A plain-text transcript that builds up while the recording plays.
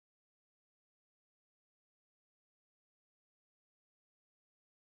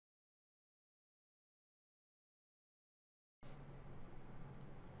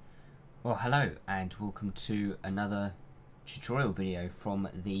Well, hello and welcome to another tutorial video from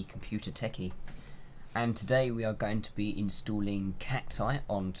the Computer Techie, and today we are going to be installing Cacti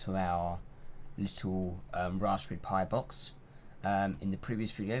onto our little Raspberry Pi box. In the previous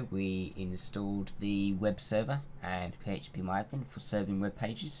video we installed the web server and PHPMyAdmin for serving web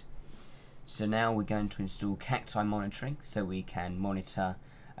pages. So now we're going to install Cacti monitoring so we can monitor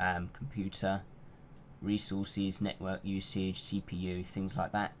computer resources, network usage, CPU, things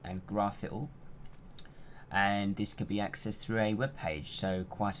like that, and graph it all. And this can be accessed through a web page, so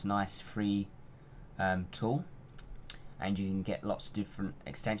quite a nice free tool, and you can get lots of different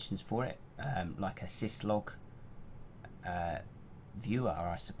extensions for it, like a syslog viewer,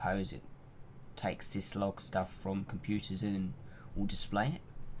 I suppose. It takes syslog stuff from computers and will display it,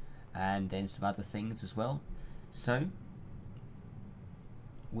 and then some other things as well. So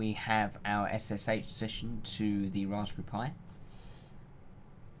we have our SSH session to the Raspberry Pi.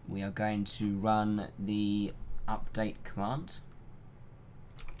 We are going to run the update command.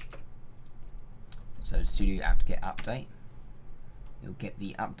 So sudo apt-get update. You'll get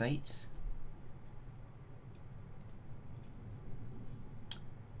the updates.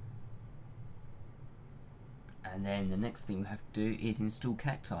 And then the next thing we have to do is install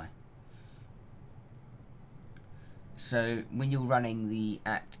Cacti. So when you're running the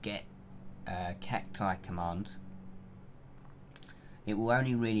apt-get Cacti command, it will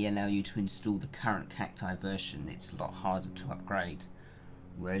only really allow you to install the current Cacti version. It's a lot harder to upgrade.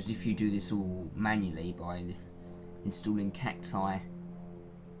 Whereas if you do this all manually by installing Cacti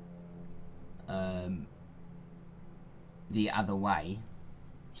the other way,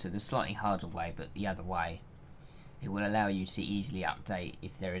 so the slightly harder way but the other way, it will allow you to easily update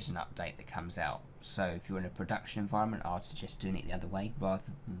if there is an update that comes out. So if you're in a production environment, I would suggest doing it the other way rather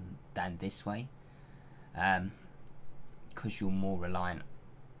than this way, because you're more reliant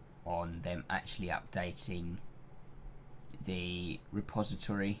on them actually updating the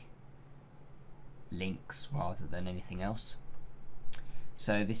repository links rather than anything else.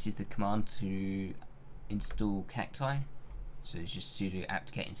 So this is the command to install Cacti. So it's just sudo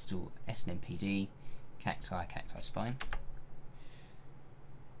apt-get install snmpd Cacti Raspbain.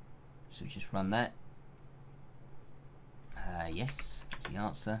 So just run that. Yes, that's the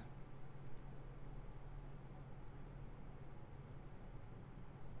answer.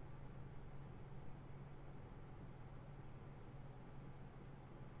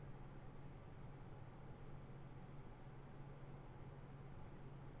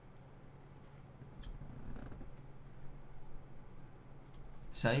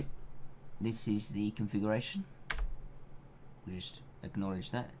 So this is the configuration. We'll just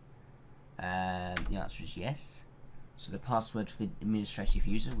acknowledge that. The answer is yes. So the password for the administrative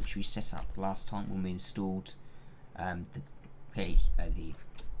user, which we set up last time when we installed the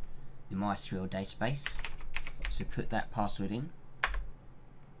MySQL database. So put that password in,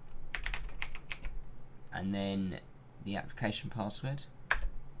 and then the application password.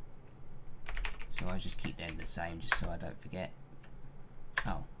 So I just keep them the same just so I don't forget.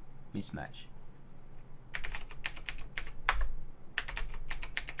 Oh, mismatch.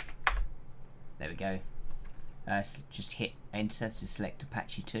 There we go. So just hit enter to select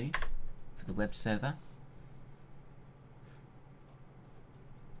Apache 2 for the web server.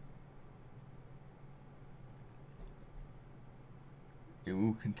 It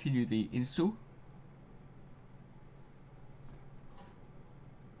will continue the install.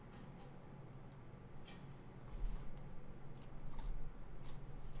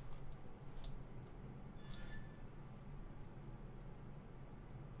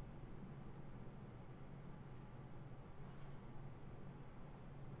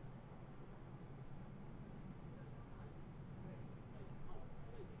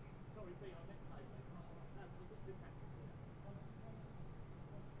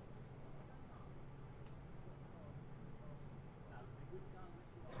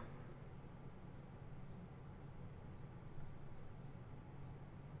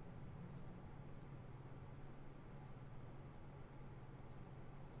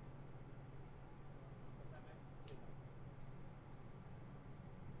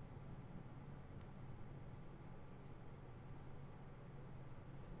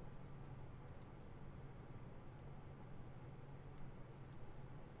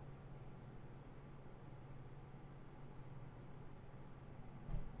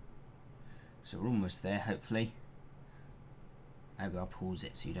 So we're almost there, hopefully. Maybe I'll pause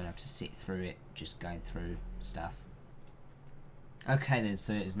it so you don't have to sit through it, just going through stuff. Okay then,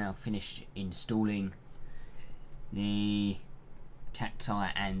 so it is now finished installing the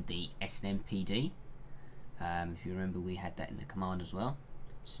Cacti and the snmpd. If you remember, we had that in the command as well.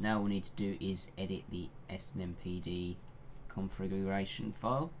 So now all we need to do is edit the snmpd configuration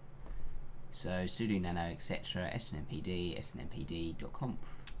file. So sudo nano etc snmpd.conf.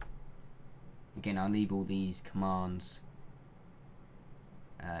 Again, I'll leave all these commands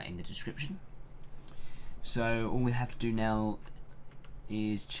in the description. So all we have to do now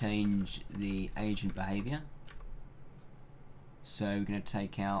is change the agent behavior. So we're going to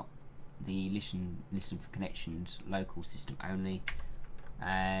take out the listen for connections local system only,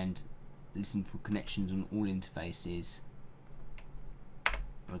 and listen for connections on all interfaces.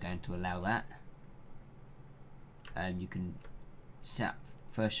 We're going to allow that, and you can set up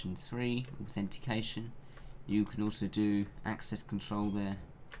version 3 authentication. You can also do access control there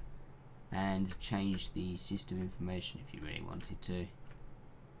and change the system information if you really wanted to.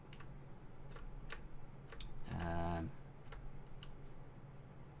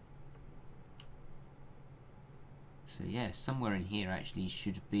 So yeah, somewhere in here actually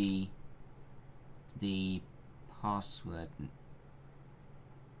should be the password.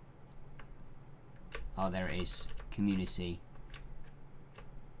 Oh, there it is. Community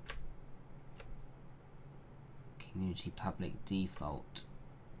public default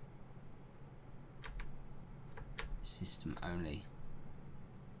system only.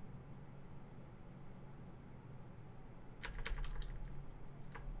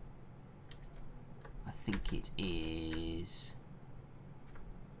 I think it is.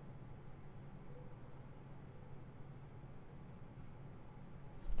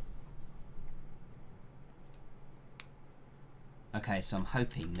 Okay, so I'm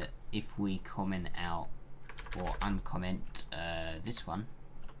hoping that if we comment out or uncomment this one,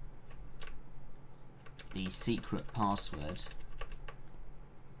 the secret password,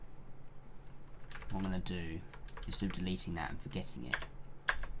 what I'm going to do, instead of deleting that and forgetting it,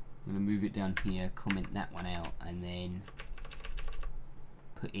 I'm going to move it down here, comment that one out, and then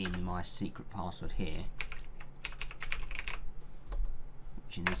put in my secret password here,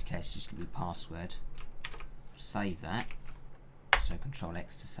 which in this case is just going to be password. Save that, so Control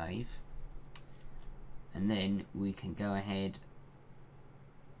X to save, and then we can go ahead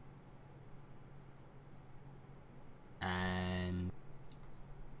and,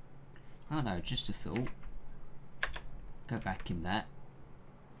 oh no, just a thought, go back in that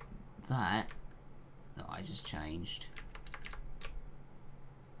I just changed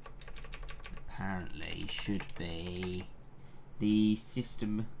apparently should be the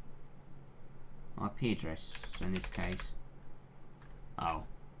system IP address. So in this case, oh,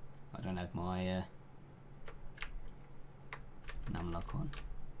 I don't have my numlock on.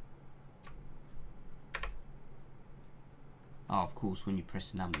 Oh, of course, when you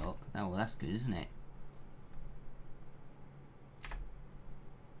press numlock. Oh, well, that's good, isn't it?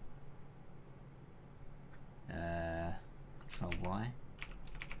 Control Y,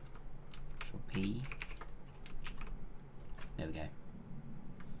 Control P. There we go.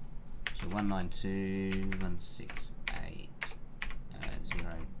 So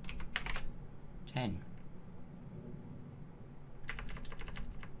 192.168.0.10.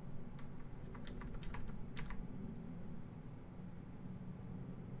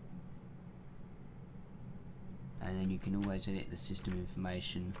 And then you can always edit the system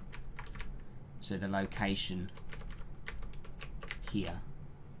information. So the location here,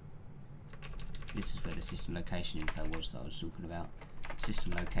 this is where the system location info was that I was talking about.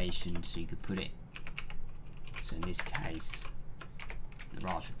 System location, so you could put it, so in this case the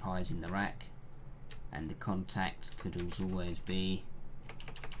Raspberry Pi is in the rack, and the contact could also always be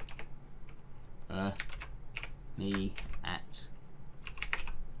me at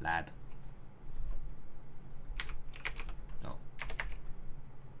lab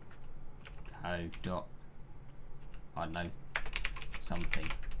dot I don't know, something.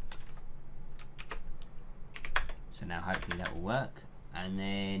 So now hopefully that will work, and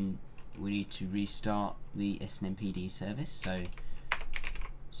then we need to restart the snmpd service. So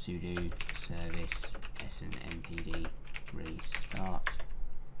sudo service snmpd restart.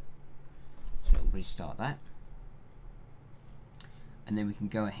 So it'll restart that, and then we can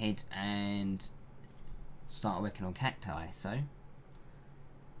go ahead and start working on Cacti. So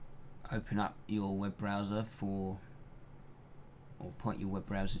open up your web browser or point your web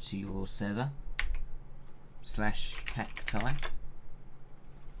browser to your server /Cacti,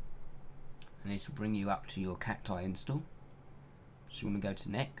 and this will bring you up to your Cacti install. So you want to go to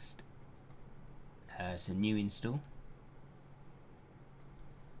next, so new install,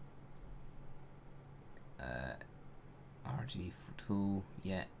 RD tool,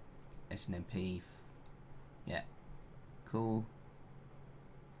 yeah, SNMP, yeah, cool.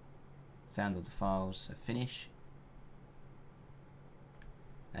 Found all the files, so finish.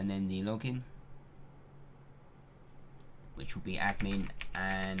 and then the login, which will be admin,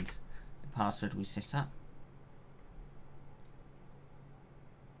 and the password we set up.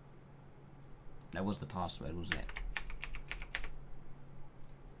 That was the password, wasn't it?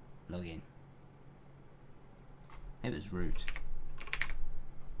 Login. It was root.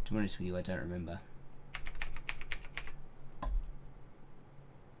 To be honest with you, I don't remember.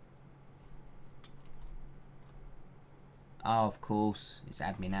 Oh, of course, it's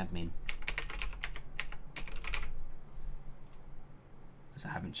admin. Because I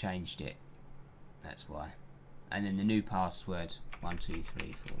haven't changed it. That's why. And then the new password, 1 2 3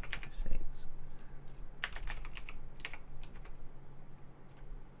 4 5 6.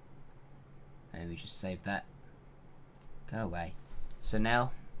 And we just save that. Go away. So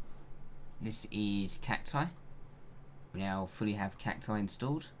now, this is Cacti. We now fully have Cacti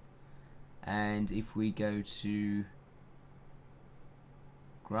installed. And if we go to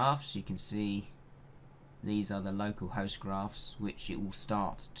graphs, you can see these are the local host graphs, which it will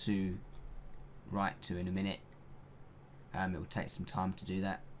start to write to in a minute. It will take some time to do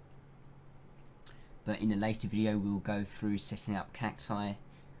that, but in a later video we'll go through setting up Cacti,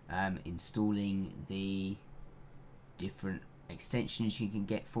 installing the different extensions you can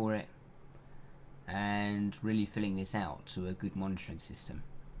get for it, and really filling this out to a good monitoring system.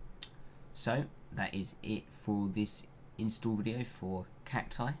 So that is it for this install video for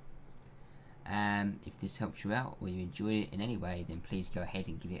Cacti. If this helps you out or you enjoy it in any way, then please go ahead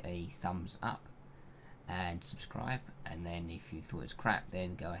and give it a thumbs up and subscribe, and then if you thought it was crap,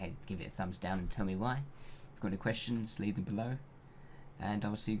 then go ahead and give it a thumbs down and tell me why. If you've got any questions, leave them below, and I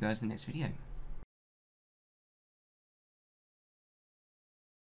will see you guys in the next video.